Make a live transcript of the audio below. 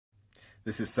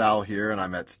This is Sal here, and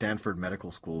I'm at Stanford Medical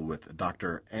School with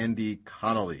Dr. Andy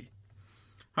Connolly.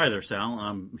 Hi there, Sal.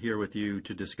 I'm here with you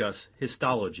to discuss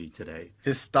histology today.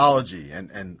 Histology,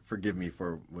 and forgive me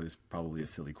for what is probably a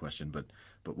silly question, but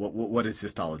what is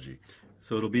histology?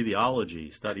 So it'll be the ology,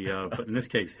 study of, but in this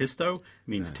case, histo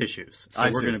means tissues. So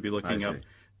we're going to be looking up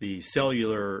the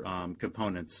cellular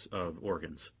components of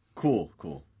organs. Cool.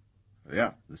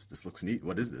 Yeah, this looks neat.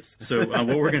 What is this? So what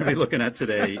we're going to be looking at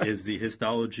today is the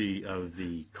histology of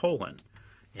the colon.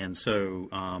 And so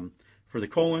for the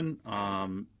colon,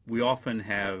 we often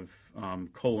have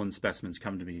colon specimens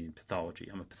come to me in pathology.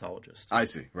 I'm a pathologist. I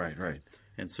see. Right.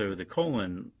 And so the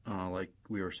colon, like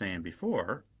we were saying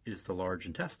before, is the large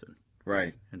intestine.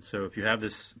 Right. And so if you have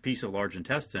this piece of large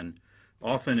intestine,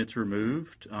 often it's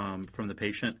removed from the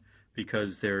patient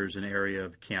because there's an area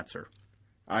of cancer.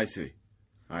 I see.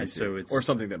 So or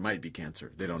something that might be cancer.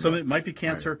 They don't know. Something that might be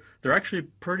cancer. Right. They're actually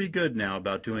pretty good now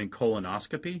about doing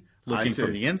colonoscopy, looking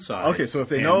from the inside. Okay, so if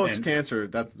they know it's cancer,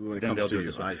 that's when it comes to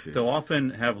you. I see. They'll often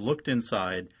have looked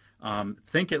inside,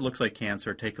 think it looks like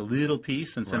cancer, take a little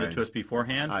piece and send it to us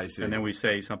beforehand. I see. And then we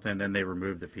say something, and then they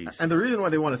remove the piece. And the reason why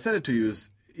they want to send it to you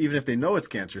is, even if they know it's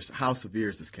cancer, how severe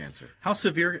is this cancer? How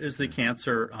severe is the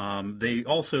cancer? They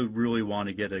also really want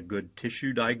to get a good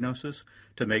tissue diagnosis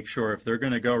to make sure if they're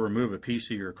going to go remove a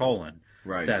piece of your colon,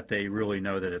 that they really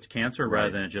know that it's cancer rather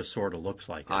than it just sort of looks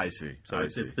like it. I see. So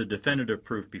it's the definitive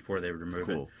proof before they remove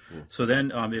it. Cool. So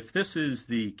then if this is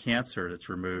the cancer that's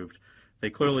removed, they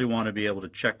clearly want to be able to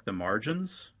check the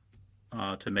margins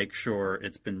to make sure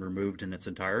it's been removed in its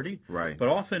entirety. Right. But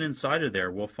often inside of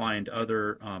there, we'll find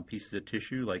other pieces of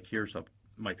tissue, like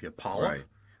might be a polyp.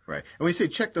 Right. And when you say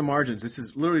check the margins, this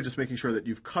is literally just making sure that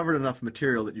you've covered enough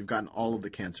material that you've gotten all of the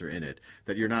cancer in it,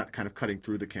 that you're not kind of cutting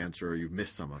through the cancer or you've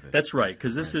missed some of it. That's right,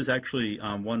 because this is actually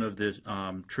one of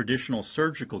the traditional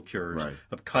surgical cures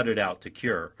of cut it out to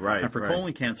cure. Right. And for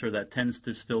colon cancer, that tends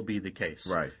to still be the case.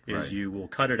 You will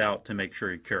cut it out to make sure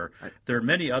you cure. There are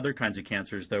many other kinds of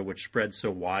cancers, though, which spread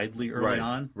so widely early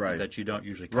on that you don't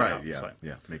usually cut out.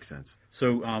 Yeah, makes sense.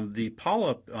 So the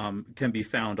polyp can be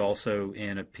found also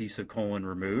in a piece of colon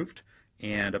removed.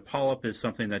 And a polyp is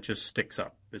something that just sticks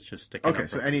up. It's just sticking up. Okay,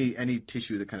 so any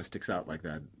tissue that kind of sticks out like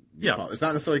that. Yeah. It's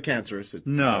not necessarily cancerous.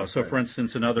 No. So, for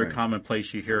instance, another common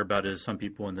place you hear about is some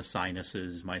people in the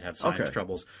sinuses might have sinus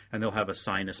troubles, and they'll have a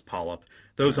sinus polyp.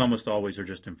 Those almost always are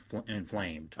just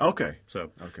inflamed. Okay.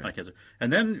 So, like cancer.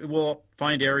 And then we'll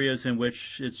find areas in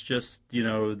which it's just,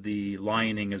 the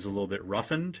lining is a little bit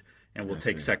roughened, and we'll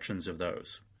take sections of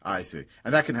those. I see.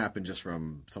 And that can happen just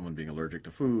from someone being allergic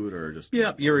to food or just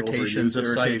irritations of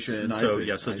irritation.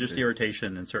 Sites. So just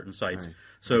irritation in certain sites. Right.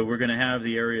 So we're going to have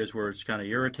the areas where it's kind of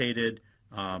irritated,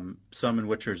 some in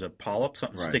which there's a polyp,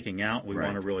 something sticking out. We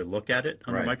want to really look at it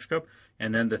under the microscope.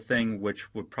 And then the thing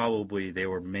which would probably they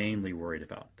were mainly worried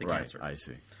about, the cancer. I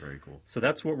see. Very cool. So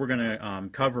that's what we're going to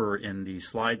cover in the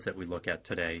slides that we look at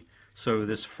today. So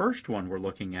this first one we're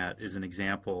looking at is an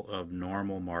example of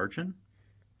normal margin.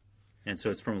 And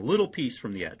so it's from a little piece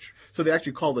from the edge. So they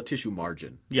actually call the tissue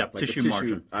margin. Yeah, like tissue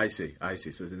margin. I see.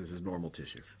 So this is normal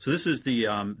tissue. So this is the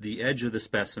edge of the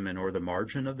specimen or the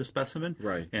margin of the specimen.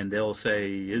 Right. And they'll say,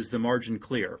 is the margin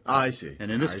clear? I see. And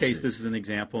in this case, this is an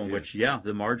example in which,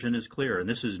 the margin is clear. And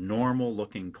this is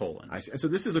normal-looking colon. I see. And so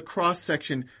this is a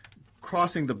cross-section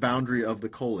crossing the boundary of the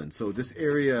colon. So this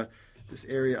area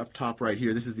up top right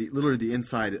here, this is literally the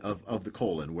inside of the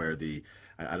colon where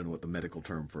I don't know what the medical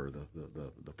term for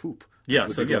the poop.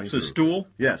 So stool.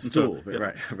 Yes, stool.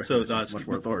 Right. So much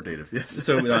more authoritative. Yes.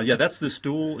 So that's the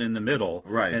stool in the middle.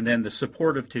 Right. And then the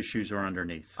supportive tissues are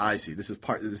underneath. I see. This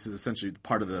is essentially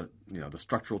part of the the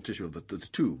structural tissue of the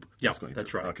tube. Yeah,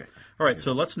 that's right. Okay. All right.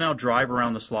 So let's now drive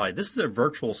around the slide. This is a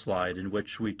virtual slide in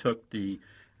which we took the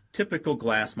typical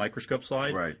glass microscope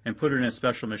slide and put it in a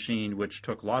special machine which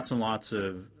took lots and lots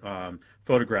of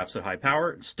photographs at high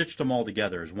power and stitched them all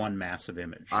together as one massive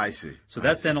image. I see. So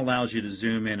that then allows you to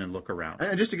zoom in and look around.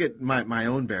 And just to get my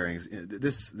own bearings,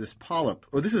 this polyp,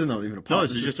 this isn't even a polyp. No,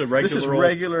 this is just a regular. This is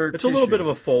regular It's tissue. A little bit of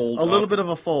a fold. A little bit of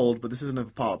a fold, but this isn't a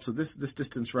polyp. So this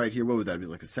distance right here, what would that be,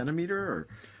 like a centimeter? Or?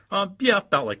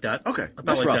 About like that. Okay.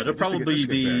 About like that. It'll probably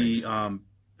be,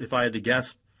 if I had to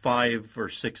guess, 5 or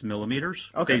 6 millimeters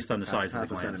based on the size of the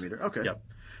glands. Half a centimeter. Okay. Yep.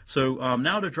 So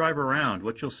now to drive around,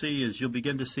 what you'll see is you'll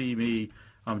begin to see me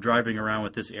driving around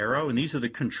with this arrow, and these are the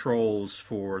controls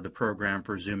for the program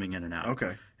for zooming in and out.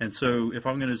 Okay. And so if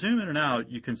I'm going to zoom in and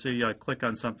out, you can see I click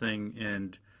on something,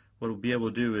 and what we'll be able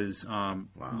to do is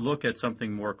look at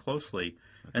something more closely.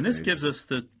 That's and this amazing. Gives us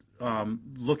the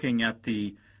looking at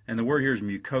the, and the word here is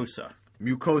mucosa.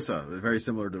 Mucosa, very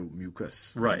similar to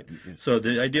mucus. Right. So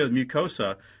the idea of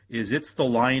mucosa is it's the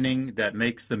lining that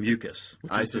makes the mucus,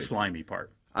 which is the slimy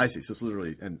part. I see. So it's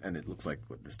literally, and it looks like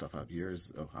what this stuff out here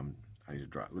is. Oh, I need to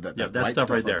draw that. Yeah, that white stuff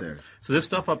right up there. So this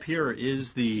stuff up here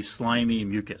is the slimy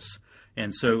mucus,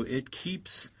 and so it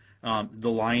keeps the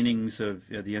linings of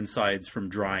the insides from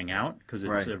drying out because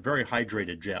it's a very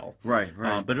hydrated gel. Right.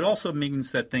 But it also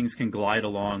means that things can glide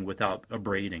along without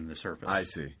abrading the surface. I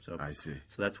see. So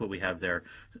So that's what we have there.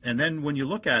 And then when you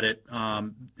look at it,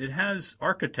 it has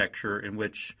architecture in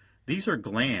which these are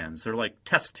glands. They're like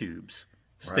test tubes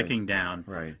sticking down.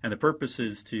 Right. And the purpose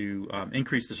is to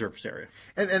increase the surface area.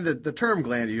 And the term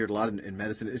gland, you hear it a lot in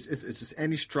medicine, it's just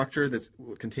any structure that's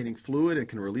containing fluid and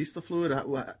can release the fluid.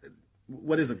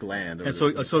 What is a gland? And so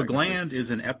a gland is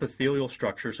an epithelial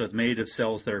structure, so it's made of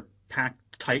cells that are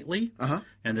packed tightly,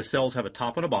 and the cells have a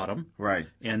top and a bottom. Right.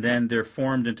 And then they're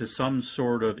formed into some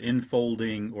sort of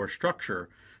infolding or structure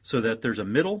so that there's a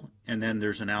middle and then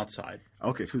there's an outside.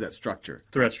 Okay, through that structure.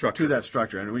 Through that structure. To that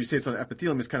structure. And when you say it's an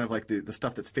epithelium, it's kind of like the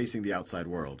stuff that's facing the outside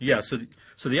world. Yeah, so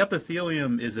the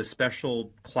epithelium is a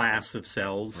special class of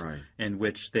cells in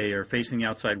which they are facing the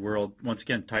outside world, once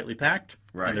again, tightly packed.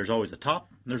 Right. And there's always a top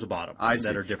and there's a bottom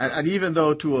that are different. And even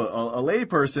though to a lay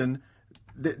person,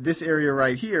 this area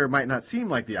right here might not seem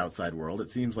like the outside world. It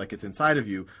seems like it's inside of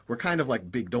you. We're kind of like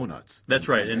big donuts. That's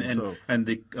right. And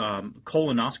the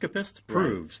colonoscopist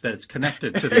proves that it's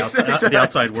connected to the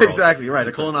outside world. Exactly, right.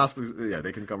 A colonoscopy,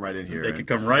 they can come right in here. They can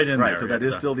come right in there. So that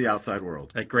is still the outside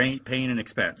world. At great pain and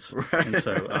expense. Right. And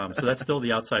so that's still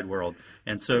the outside world.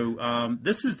 And so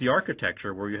this is the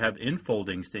architecture where you have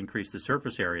infoldings to increase the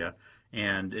surface area,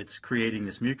 and it's creating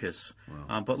this mucus.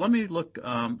 Wow. But let me look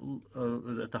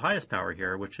at the highest power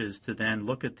here, which is to then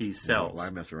look at these cells. Why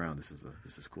mess around? This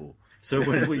is cool. So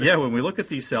when we look at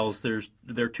these cells, there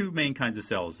are two main kinds of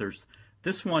cells. There's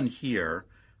this one here,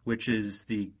 which is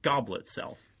the goblet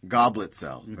cell. Goblet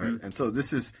cell, right? And so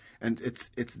this is, and it's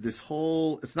this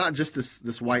whole. It's not just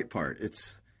this white part.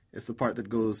 It's the part that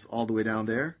goes all the way down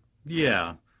there.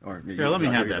 Yeah. Or here, let me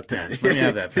have that pen. Let me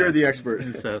have that pen. You're the expert.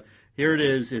 And so here it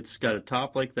is. It's got a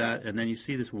top like that, and then you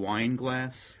see this wine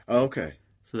glass. Oh, okay.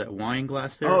 So that wine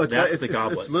glass there, that's the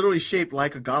goblet. It's literally shaped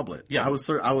like a goblet. Yeah. I was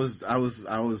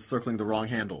circling the wrong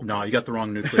handle. No, you got the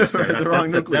wrong nucleus there. The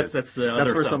wrong nucleus. That's the That's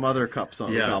other for side. some other cup,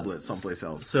 goblet, someplace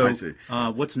else. So I see.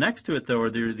 What's next to it, though, are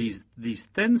there these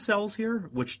thin cells here,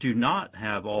 which do not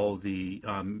have all the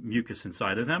mucus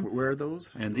inside of them. Where are those?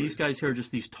 And these guys here are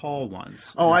just these tall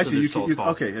ones. Oh, I so see.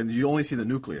 Okay, and you only see the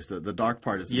nucleus. The dark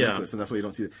part is the nucleus, and that's why you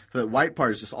don't see it. So the white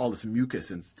part is just all this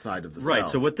mucus inside of the cell. Right.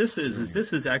 So what this is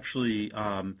this is actually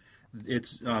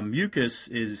mucus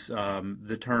is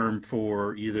the term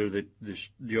for either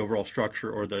the overall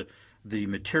structure or the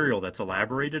material that's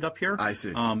elaborated up here. I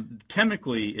see.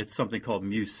 Chemically, it's something called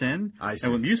mucin. I see.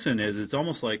 And what mucin is, it's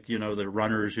almost like, the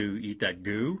runners who eat that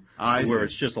goo, where see.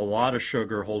 It's just a lot of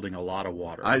sugar holding a lot of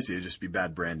water. I see. It'd just be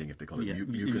bad branding if they call it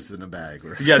mucus in a bag.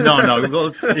 Or... Yeah, no.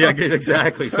 Well, yeah,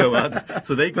 exactly. So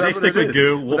they stick with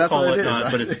goo. We'll call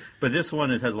it. But this one,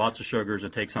 it has lots of sugars.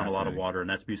 It takes on a lot of water, and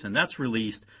that's mucin. That's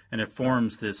released, and it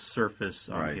forms this surface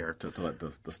here. To let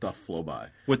the stuff flow by.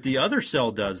 What the other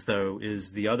cell does, though,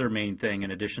 is the other main thing,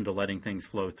 in addition to letting things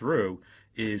flow through,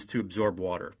 is to absorb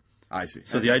water. I see.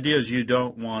 So the idea is you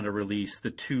don't want to release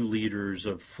the 2 liters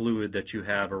of fluid that you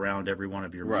have around every one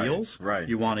of your meals. Right.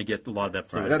 You want to get a lot of that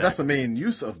fluid. That's the main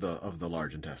use of the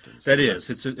large intestines. That is.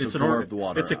 It's absorb the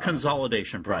water. It's a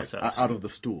consolidation process. Out of the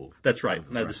stool. That's right.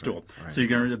 The stool. Right. So you're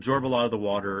going to absorb a lot of the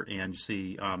water, and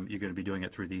you're going to be doing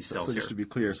it through these cells. So just to be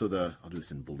clear, I'll do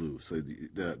this in blue. So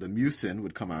the mucin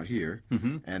would come out here,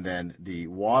 and then the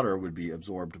water would be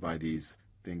absorbed by these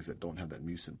things that don't have that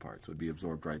mucin part. So it'd be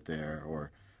absorbed right there,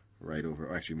 or right over,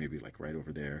 or actually maybe like right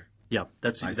over there. Yeah,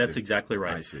 that's exactly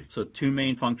right. I see. So 2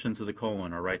 main functions of the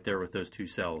colon are right there with those 2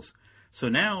 cells. So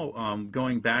now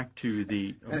going back to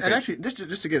the... Okay. And actually,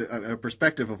 just to get a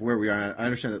perspective of where we are, I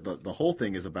understand that the whole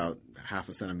thing is about half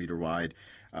a centimeter wide.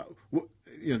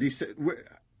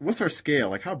 What's our scale?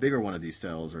 Like, how big are one of these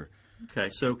cells? Or Okay,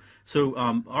 so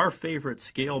our favorite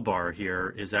scale bar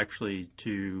here is actually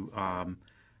to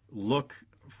look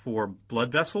for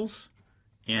blood vessels.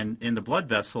 And in the blood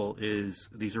vessel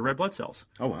these are red blood cells.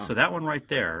 Oh, wow. So that one right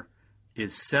there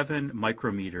is 7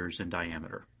 micrometers in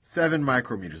diameter. 7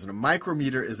 micrometers. And a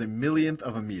micrometer is a millionth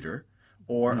of a meter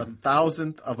or a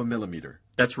thousandth of a millimeter.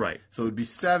 That's right. So it would be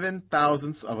 7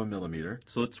 thousandths of a millimeter.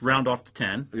 So let's round off to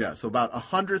 10. Yeah, so about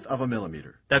 100th of a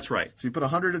millimeter. That's right. So you put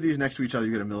 100 of these next to each other,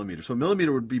 you get a millimeter. So a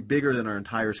millimeter would be bigger than our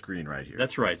entire screen right here.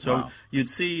 That's right. So you'd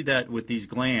see that with these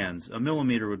glands, a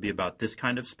millimeter would be about this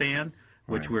kind of span.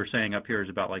 which we're saying up here is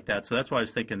about like that. So that's why I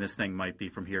was thinking this thing might be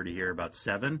from here to here about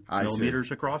 7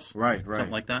 millimeters across. Right.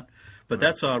 Something like that. But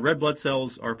that's red blood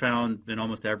cells are found in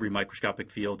almost every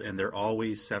microscopic field, and they're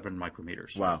always 7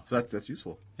 micrometers. Wow, so that's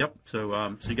useful. Yep.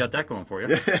 So so you got that going for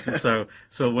you. so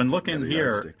when looking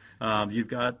here, you've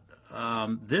got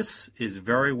this is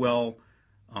very well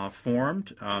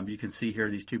formed. You can see here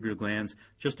these tubular glands.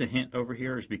 Just a hint over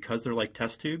here is because they're like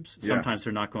test tubes, sometimes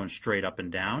they're not going straight up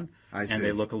and down, and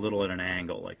they look a little at an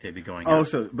angle, like they'd be going up.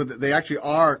 But they actually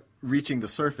are reaching the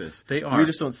surface. They are. We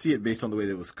just don't see it based on the way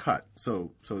that it was cut.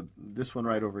 So this one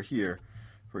right over here,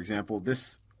 for example,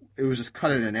 it was just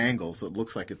cut at an angle, so it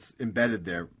looks like it's embedded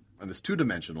there. And it's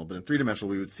 2-dimensional, but in 3-dimensional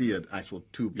we would see an actual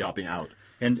tube popping out.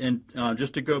 And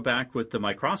just to go back with the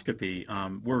microscopy,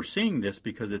 we're seeing this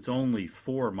because it's only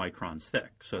 4 microns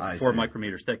thick, so 4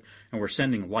 micrometers thick, and we're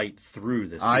sending light through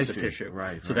this piece of tissue.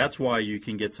 Right. So that's why you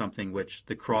can get something which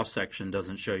the cross section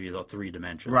doesn't show you the 3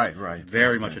 dimensions. Right.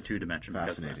 Very much a 2-dimension.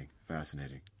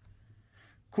 Fascinating.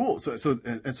 Cool. So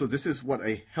this is what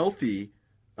a healthy.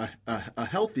 A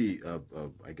healthy,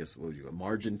 I guess, a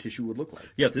margin tissue would look like.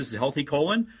 Yeah, this is a healthy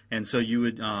colon, and so you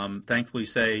would thankfully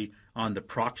say on the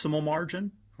proximal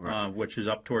margin, which is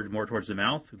up more towards the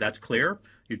mouth, that's clear.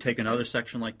 You take another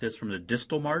section like this from the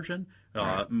distal margin,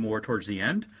 more towards the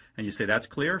end, and you say that's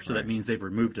clear, so that means they've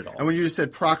removed it all. And when you just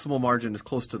said proximal margin is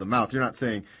close to the mouth, you're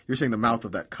saying the mouth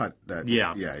of that cut.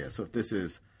 Yeah. So if this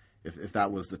is. If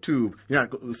that was the tube, you're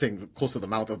not saying close to the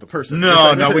mouth of the person.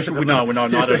 No, not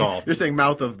at all. You're saying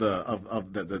mouth of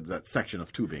that section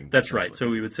of tubing. That's right. So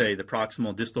we would say the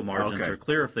proximal distal margins are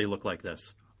clear if they look like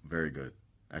this. Very good.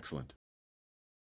 Excellent.